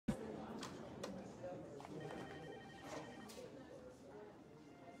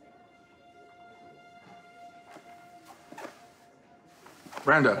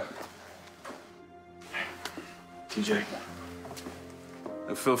Brando. TJ.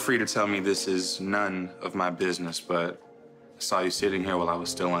 Feel free to tell me this is none of my business, but I saw you sitting here while I was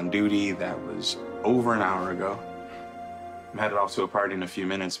still on duty. That was over an hour ago. I'm headed off to a party in a few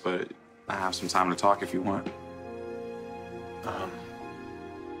minutes, but I have some time to talk if you want.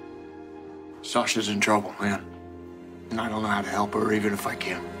 Sasha's in trouble, man. And I don't know how to help her, even if I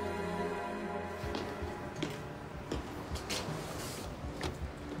can.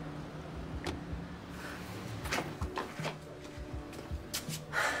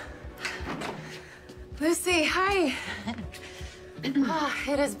 Lucy, hi. Oh,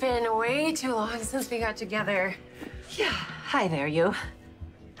 it has been way too long since we got together. Yeah, hi there, you.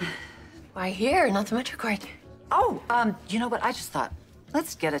 Why here? Not so much record. Oh, you know what? I just thought,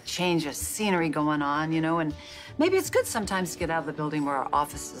 let's get a change of scenery going on, you know, and maybe it's good sometimes to get out of the building where our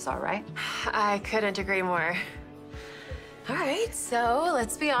offices are, right? I couldn't agree more. All right, so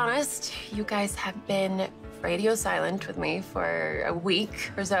let's be honest. You guys have been radio silent with me for a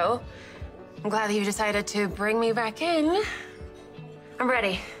week or so. I'm glad that you decided to bring me back in. I'm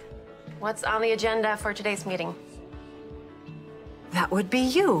ready. What's on the agenda for today's meeting? That would be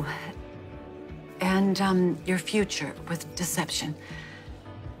you. And your future with deception.